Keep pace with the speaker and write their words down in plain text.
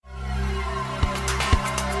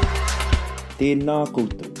Tēnā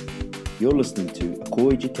koutou. You're listening to a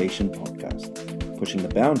Core Education podcast, pushing the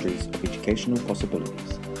boundaries of educational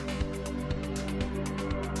possibilities.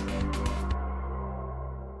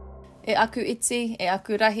 E aku iti, e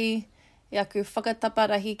aku rahi, e aku whakatapa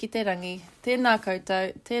rahi ki te rangi. Tēnā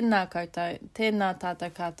koutou, tēnā koutou, tēnā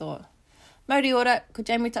tātou katoa. Mauri ora, ko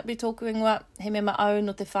Jamie Tapu tōku ingoa, he me au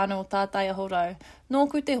no te whānau o tātai aho rau.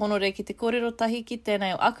 Nōku te honore ki te kōrero tahi ki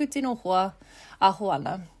tēnei o aku tino hoa a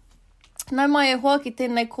hoana. Nau mai e hoa ki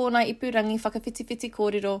tēnei kōnai ipurangi whakawhitiwhiti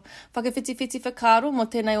kōrero, whakawhitiwhiti whakaro mo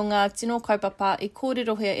tēnei o ngā tino kaupapa i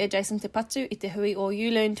kōrero hea e Jason Te Patu i te hui o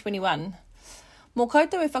You Learn 21. Mō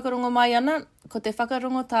koutou e whakarongo mai ana, ko te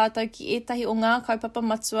whakarongo tātou ki ētahi o ngā kaupapa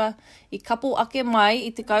matua i kapo ake mai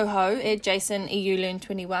i te kauhau e Jason i You Learn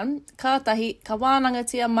 21. Kātahi, ka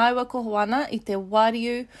wānangatia maua ko hoana i te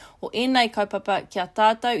wāriu o ēnei kaupapa kia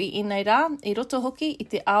tātou i ēnei rā, i roto hoki i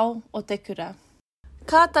te ao o te kura.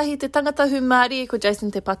 Kātahi te tangata humari ko Jason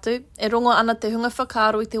Te Patu, e rongo ana te hunga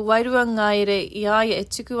whakaro i te wairua ngaire i aia e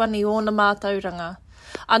tuku ani o na mātauranga.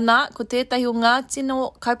 Ana, ko tētahi o ngā tino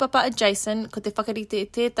kaupapa a Jason, ko te whakarite i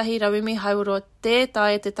tētahi rawimi hauroa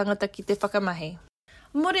tētai te tangata ki te whakamahi.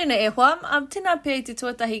 Morena e hoa, tēnā pēr i te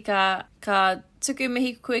tuatahi ka tuku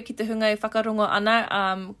mihi koe ki te hunga i whakarongo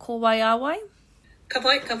ana, ko wai āwai? Ka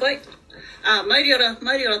vai. Mauri ora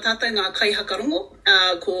tātou ngā kai hakarongo,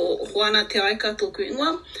 ko Hoana Te Aika tōku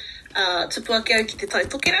ingoa, tupu ake au ki te tai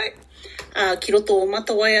tokerau, ki roto o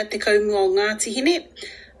Matawaia te kaumua o Ngāti Hine,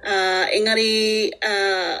 engari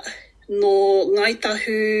no ngai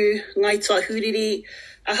tua huriri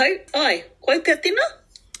ahau, ai, koe pia tēnā?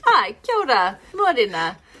 Ai, kia ora,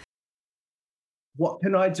 morena. What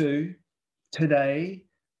can I do today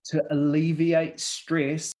to alleviate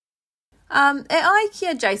stress? E ai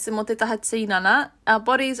kia Jason mo te taha tīnana, our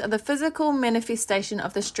bodies are the physical manifestation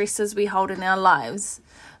of the stresses we hold in our lives.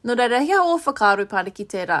 No reira, hea o whakaru pāri ki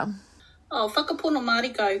tērā. Whakapono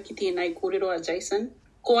marikau ki tēnei kōrero a Jason.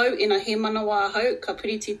 Ko au ina he manawa ahau, ka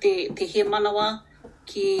piriti te he manawa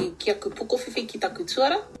ki aku pokowhiwhi ki taku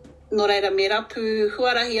tuara. No reira, me rapu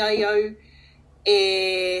huarahi ai au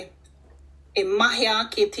e mahe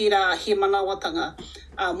ake tērā he manawatanga.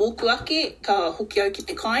 Mōku ake, ka hoki au ki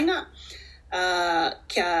te kāinga.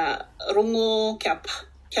 Kia rongo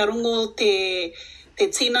te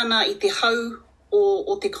tinana i te hau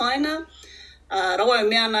o te kāinga. Rawa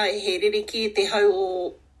mea ana he ririki te hau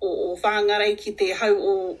o whāngarai ki te hau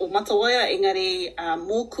o Matawaia, engari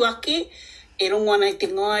mōku ake e rongo ana i te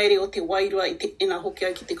ngaere o te wairua i ina hoki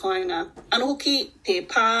au ki te kāinga. Ano hoki te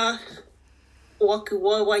pā o aku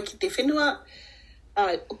waiwai ki te whenua.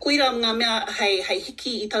 Koira ngā mea hei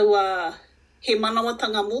hiki i taua he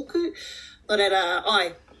manawatanga mōku. No reira,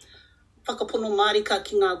 ai, whakapono marika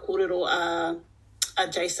ki ngā kōrero a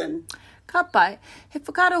Jason. Ka pai, he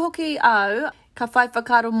whakaro hoki au, ka whai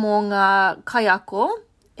whakaro mō ngā kaiako.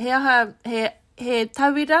 He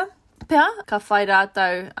tauira pia, ka whai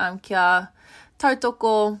rātau kia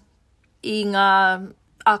tautoko i ngā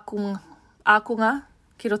ākunga,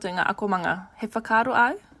 ki roto i ngā akomanga. He whakaro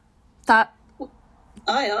au?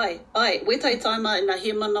 Ai. Wetai taima ina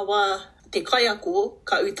he manawa te kaiako,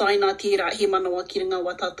 ka utaina tira he manawa ki ringa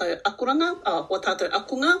wa tātou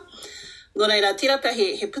akunga. No reira, tira pia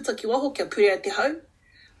he puta ki waho kia purea te hau.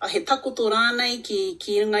 He takoto rānei ki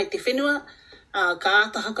ringa i te whenua. Ka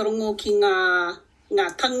āta hakarongo ki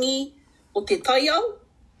ngā tangi o te taiao.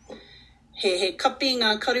 He kapi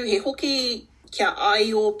ngā karu, he hoki kia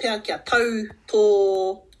aio pia kia tau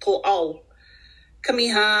tō ao.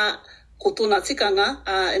 Kamiha ko tōna tikanga,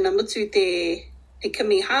 ina mutu te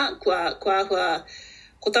kamiha, kua ahua,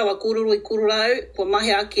 ko tawa kōrero I kōrerau, kua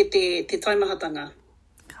mahe ake te taimahatanga.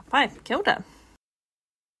 Ka pai, kia ora.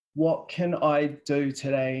 What can I do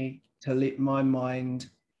today to let my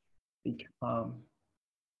mind be calm?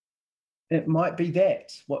 It might be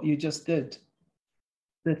that, what you just did,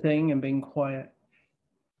 sitting and being quiet.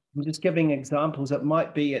 I'm just giving examples. It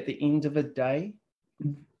might be at the end of a day,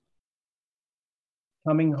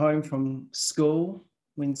 coming home from school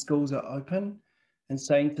when schools are open and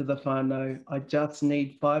saying to the whānau, I just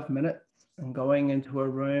need 5 minutes, and going into a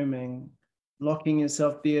room and locking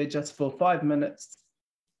yourself there just for 5 minutes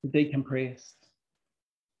to decompress.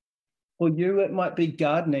 For you, it might be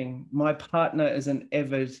gardening. My partner is an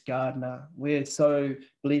avid gardener. We're so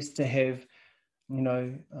blessed to have,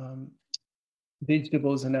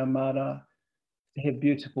 vegetables in our mara, to have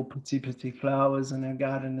beautiful puti flowers in our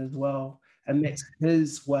garden as well. And that's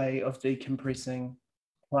his way of decompressing,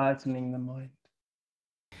 quietening the mind.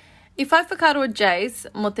 I whai whakaro Jace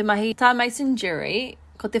mo te mahi tā Mason Jury,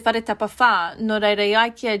 Ko te whare tapa whā, no reira i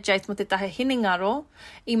aikea Jace mo te tahe hinengaro,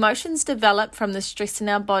 emotions develop from the stress in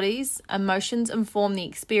our bodies, emotions inform the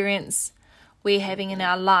experience we're having in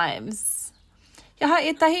our lives. Kia ha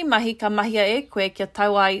e tahi mahi ka mahia e koe kia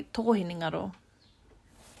tau ai tō hinengaro.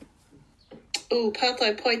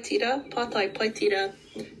 Pātai paitira.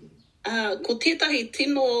 Ko tētahi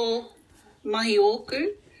tino mahi oku,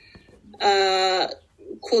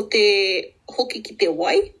 ko te hoki ki te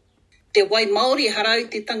wai. Te wai Māori harau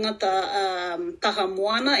te tangata taha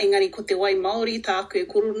moana, engari ko te wai Māori tā aku e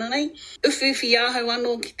korona nei. Uwhiwhi ahau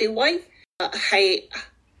anō ki te wai, hei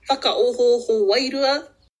whakaoho wairua,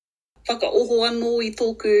 whakaoho anō i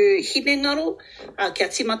tōku hinengaro, kia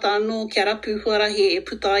timata anō, kia rapu huarahi e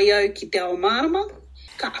puta ai au ki te ao mārama.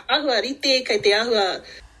 Ka ahua rite, kei te ahua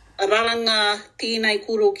raranga tēnei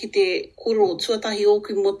koro ki te koro tuatahi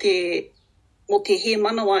oku mo te he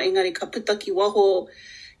manawa, engari ka puta ki waho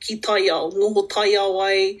ki tai ao, noho tai ao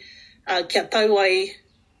ai, kia tau ai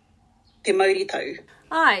te mauri tau.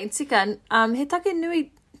 Ai, tika, he take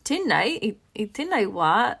nui tēnei, i tēnei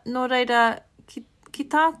wā, no reira ki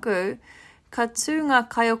tāku, ka tū ngā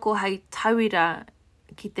kaioko hei tauira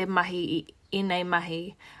ki te mahi, i nei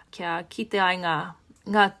mahi, kia kite ai ngā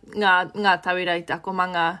tauira i te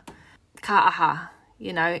akomanga ka aha.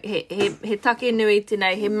 You know, he take nui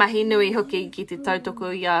tēnei, he mahi nui hoki ki te tautoko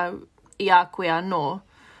i a koe anō.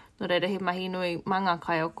 No reira he mahi nui manga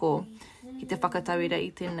kaioko ki te whakatauira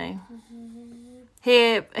i tēnei.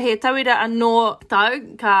 He tauira anō tau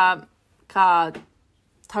ka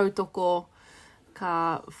tautoko,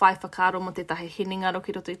 ka whai whakaro mo te tahe hinengaro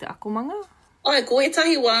ki roto i te akomanga? Ai, ko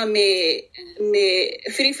etahi wā me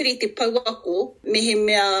whiriwhiri te pauako, me he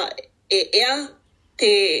mea e ea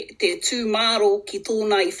te tūmaro ki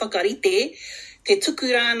tōna i whakarite, te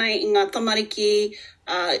tuku rānei i ngā tamariki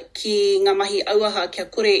ki ngā mahi auaha kia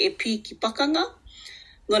kore e pī ki pakanga.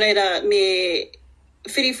 No reira, me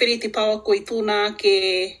whiriwhiri te pauako i tōna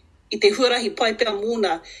i te huarahi paipea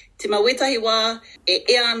mōna, te mawetahi wā e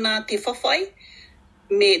ea ana te whawhai,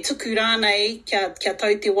 me tuku rānei kia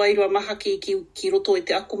tau te wairua mahaki ki roto i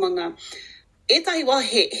te akomanga. Etahi wā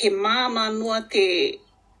he māma noa te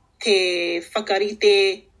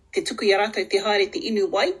whakarite, te tuku i rātou te haere te inu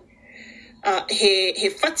wai. He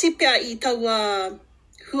whati pia i taua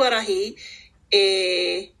huarahi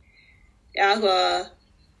e ahua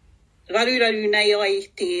raru nei ai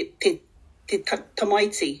te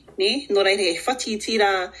tamaiti, ne? No reire, he whati i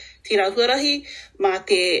tira huarahi, mā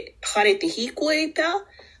te haere te hikoe pia,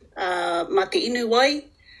 mā te inu wai.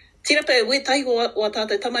 Tira pia wetahi o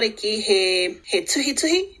tātou tamariki he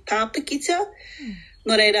tuhi, tā pikitia.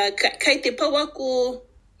 No reira, kei te pauako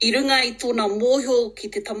i runga i tōna mōhio ki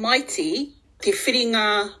te tamaiti, te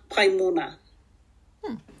whiringa pai mōna.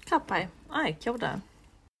 Ka pai. Ai, kia ora.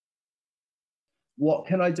 What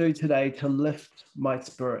can I do today to lift my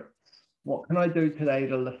spirit? What can I do today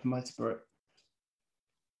to lift my spirit?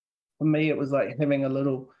 For me, it was like having a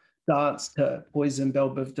little dance to Poison Belle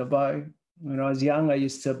Biv DeVoe. When I was young, I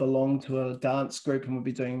used to belong to a dance group and we'd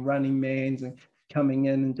be doing Running Mans and coming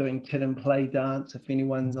in and doing kid and play dance, if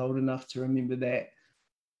anyone's old enough to remember that.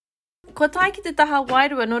 Ko tai ki te taha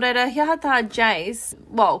wairua, no reira, hiaha taha Jace,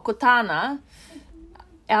 ko tāna,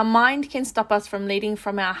 our mind can stop us from leading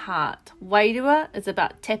from our heart. Wairua is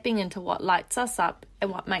about tapping into what lights us up and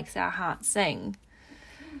what makes our heart sing.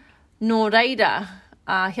 No reira,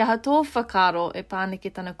 hiaha tō whakaro e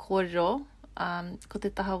pāneke tana kōrero, ko te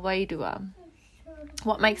taha wairua.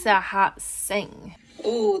 What makes our heart sing?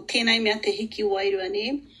 Tēnei mea te hiki wairua,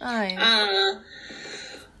 ne? Ai.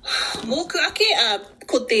 Mōku ake,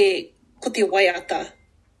 ko te waiata.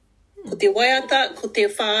 Ko te waiata, ko te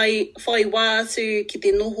whai wāsu ki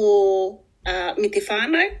te noho me te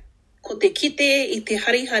whānau. Ko te kite i te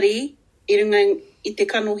harihari, i runga i te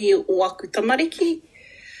kanohi o aku tamariki.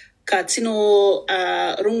 Ka tino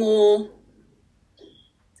rongo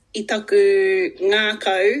i taku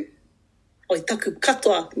ngākau, o i taku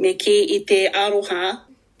katoa me ki i te aroha,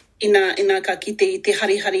 ina ka kite i te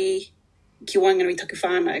harihari ki Wainganui taku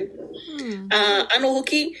whānau. Ano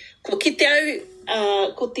hoki, ko kite au,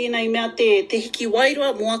 ko tēnei mea te hiki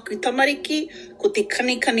wairua mo aku tamariki, ko te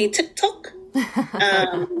kani TikTok.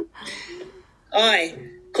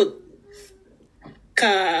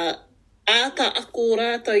 Ka āta ako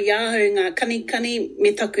rātou iāhau ngā kani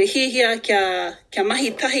me taku hihia kia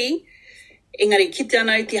mahi tahi, engari kite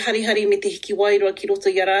anau te harihari me te hiki wairua ki roto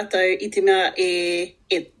i a rātou i te mea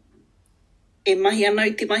e mahi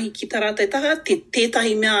anau te mahi ki tā rātou taha,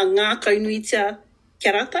 tētahi mea ngā kaunuitia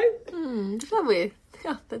kia rātou. Lovely.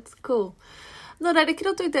 Yeah, that's cool. No reira, ki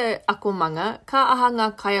roto i te akomanga, ka aha ngā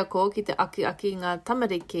kaiako ki te aki ngā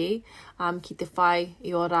tamariki ki te whai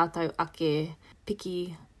I o rātau ake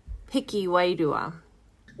piki hiki wairua.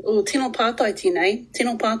 Tino pātai tēnei,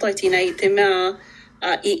 te mea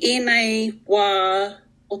I ēnei wā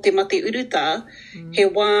o te mate uruta, he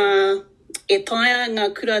wā e taia ngā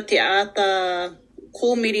kura te āta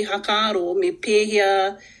kōmiri hakaaro me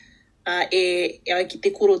pēhia ki te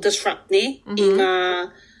koro disrupt ne,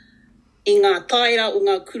 I ngā taira o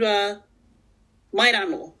ngā kura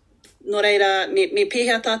mairano. No reira, me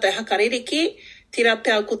pēhea tātai hakarereke, tira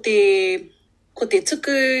pēr ko te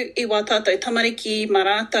tuku I wā tātai tamariki ma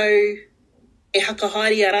rātau e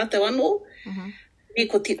hakahari a rātau anō. Me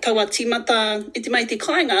ko te taua tīmata, I te mai te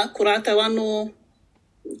kāinga, ko rātau anō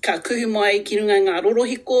ka kuhu mai ki runga ngā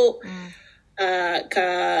rorohiko, ka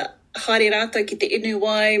haere rātau ki te inu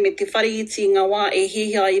wai me te whariiti ngā wā e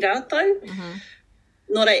hehia I rātau.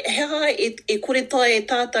 Nō rei, hea e kore tai e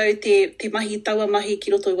tātou te mahi taua mahi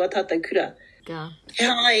ki roto I wā tātou kura.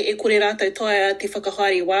 Hea e kore rātou tai te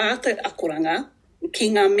whakahaere wā rātou akoranga, ki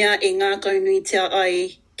ngā mea e ngā kaunuitia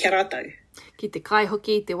ai kia rātou. Ki te kai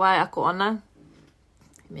hoki, te wai ako ana.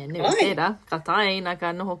 Mea newa tērā, ka tae ina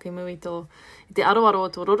ka noho ke mui I te aroaro o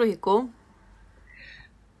tō rorohiko.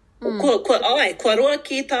 Kua roa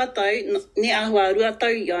ki tātou, ne ahua rua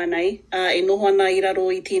tau I anei, e noho ana I raro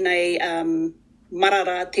I tēnei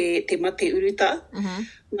marara te mate uruta.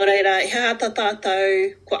 Nō reira, hea ta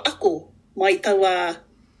tātou kua ako mai taua,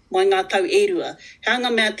 mai ngā tau e rua. Hea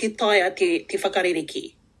ngā mea te taia te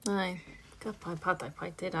whakarereki. Ai, ka pātai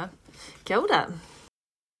pai tērā. Kia ora.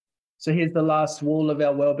 So here's the last wall of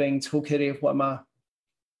our wellbeing toolkit of Wama.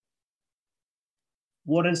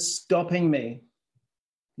 What is stopping me?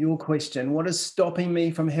 Your question. What is stopping me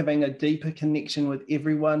from having a deeper connection with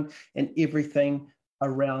everyone and everything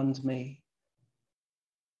around me?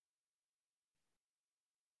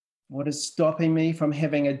 What is stopping me from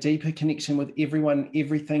having a deeper connection with everyone,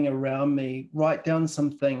 everything around me? Write down some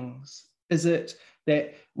things. Is it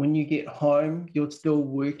that when you get home, you're still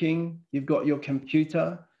working, you've got your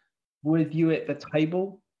computer with you at the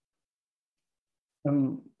table?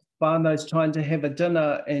 Whānau's trying to have a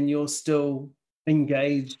dinner and you're still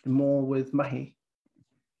engaged more with mahi.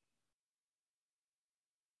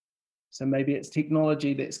 So maybe it's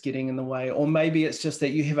technology that's getting in the way, or maybe it's just that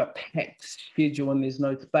you have a packed schedule and there's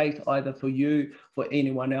no space either for you or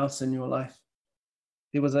anyone else in your life.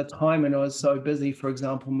 There was a time when I was so busy, for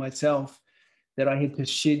example, myself, that I had to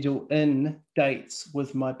schedule in dates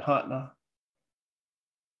with my partner.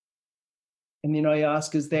 And then I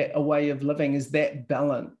ask, is that a way of living? Is that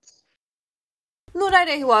balance? Nō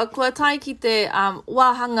reira hua, kua tai ki te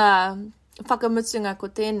wāhanga whakamutunga ko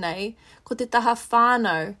tēnei, ko te taha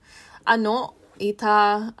whānau. Anō, I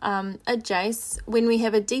tā Jace, when we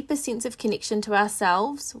have a deeper sense of connection to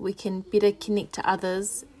ourselves, we can better connect to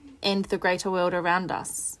others and the greater world around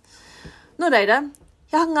us. Nō reira,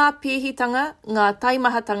 hea ngā pēhitanga, ngā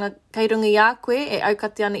taimahatanga kei rungi a koe e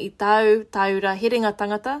aukati ana I tāu, taura heringa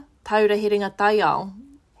tangata, taura heringa tai ao.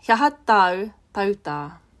 Hea ha tāu,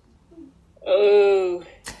 tautā.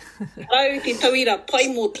 Rau te tauira pai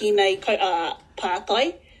mō tēnei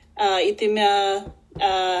pātai, I te mea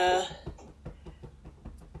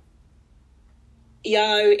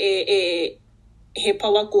iau he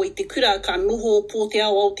pawako I te kura ka noho pō te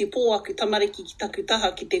ao au te pō aku tamariki ki taku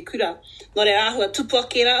taha ki te kura. Nō re āhua tupu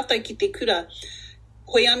ake rātou ki te kura.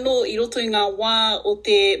 Hoi anō I roto I ngā wā o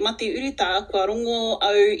te mate uruta, kua rongo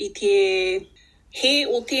au I te he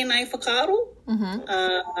o tēnei whakaaro.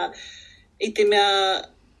 I te mea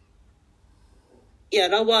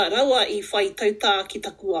rawa I whai tautā ki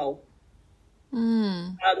taku ao.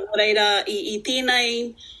 Nō reira, I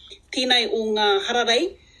tēnei o ngā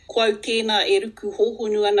hararei, ko au tēnā e ruku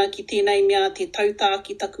hōhonu ana ki tēnei mea te tautā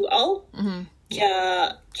ki taku ao.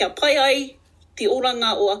 Kia pai ai te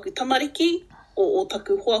oranga o aku tamariki, o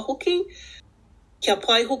taku hoa hoki. Kia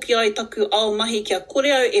pai hoki ai taku ao mahi, kia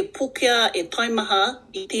kore au e pokea e taimaha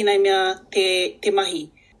I tēnei mea te mahi.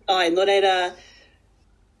 Ai, nō reira,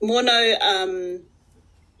 mōnau,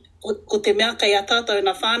 ko te mea kai a tātou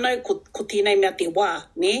na whānau, ko tēnei mea te wā,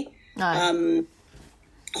 ne?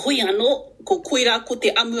 Hoi anō, ko koira ko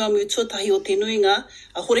te amu tuatahi o te nuinga,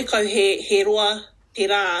 a horekau he roa te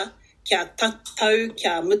rā, kia tatau,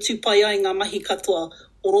 kia mutu pai ai ngā mahi katoa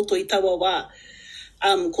o roto I taua wā.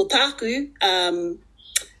 Ko tāku,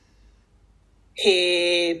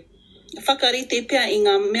 he whakarite pia I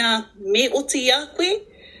ngā mea me oti I a koe,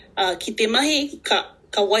 ki te mahi,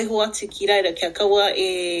 ka waiho atu ki reira, kia kaua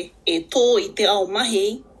e tō I te ao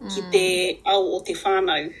mahi ki te ao o te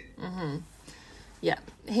whānau. Yeah.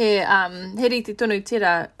 He riti tonu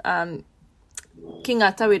tira, ki ngā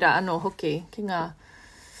tauira anō hoki, ki ngā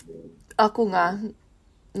akunga,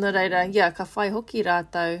 nā reira, ka whai hoki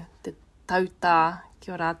rātou, te tautā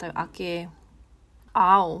ki o rātou ake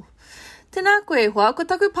ao. Tēnā koe hoa, ko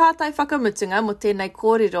taku pātai whakamutunga mo tēnei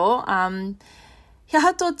kōrero, he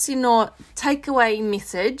hato tino takeaway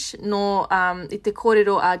message no I te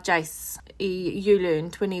kōrero a Jace I YouLearn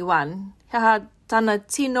 21. He ha tana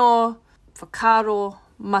tino whakaro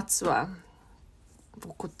matua.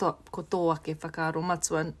 Ko tō ake whakaro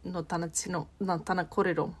matua no tana tino, no tana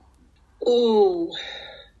kōrero.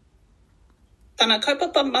 Tana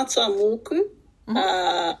kaupapa matua mōku,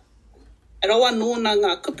 rawa nōna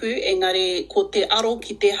ngā kupu, engari ko te aro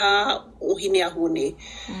ki te hā o hine ahone.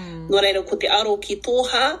 Nō reira, ko te aro ki tō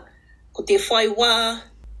hā, ko te whai wā,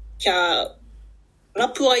 kia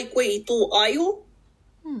rapu ai koe I tō aio.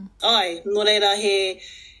 Ai, nō reira, he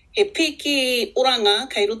pēki oranga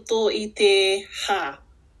kei roto I te hā.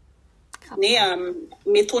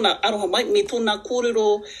 Me tōna aroha mai, me tōna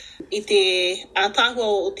kōrero I te ātāhua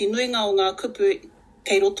o te nuinga o ngā kupu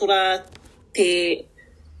kei roto rā te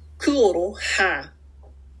kuoro hā.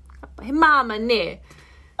 He māma, ne?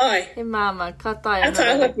 Ai. He māma, ka tai.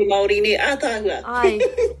 Ātāhua te Māori, ne? Ātāhua.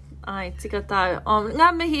 Ai, tika tau.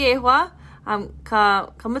 Ngā mihi e hoa,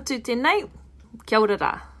 ka mutu tēnei, kia ora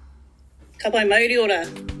rā. Ka pai mauri ora.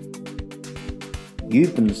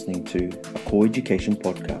 You've been listening to a Core Education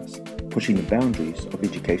podcast, pushing the boundaries of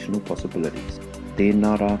educational possibilities.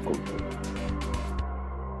 Tēnā rā koutou.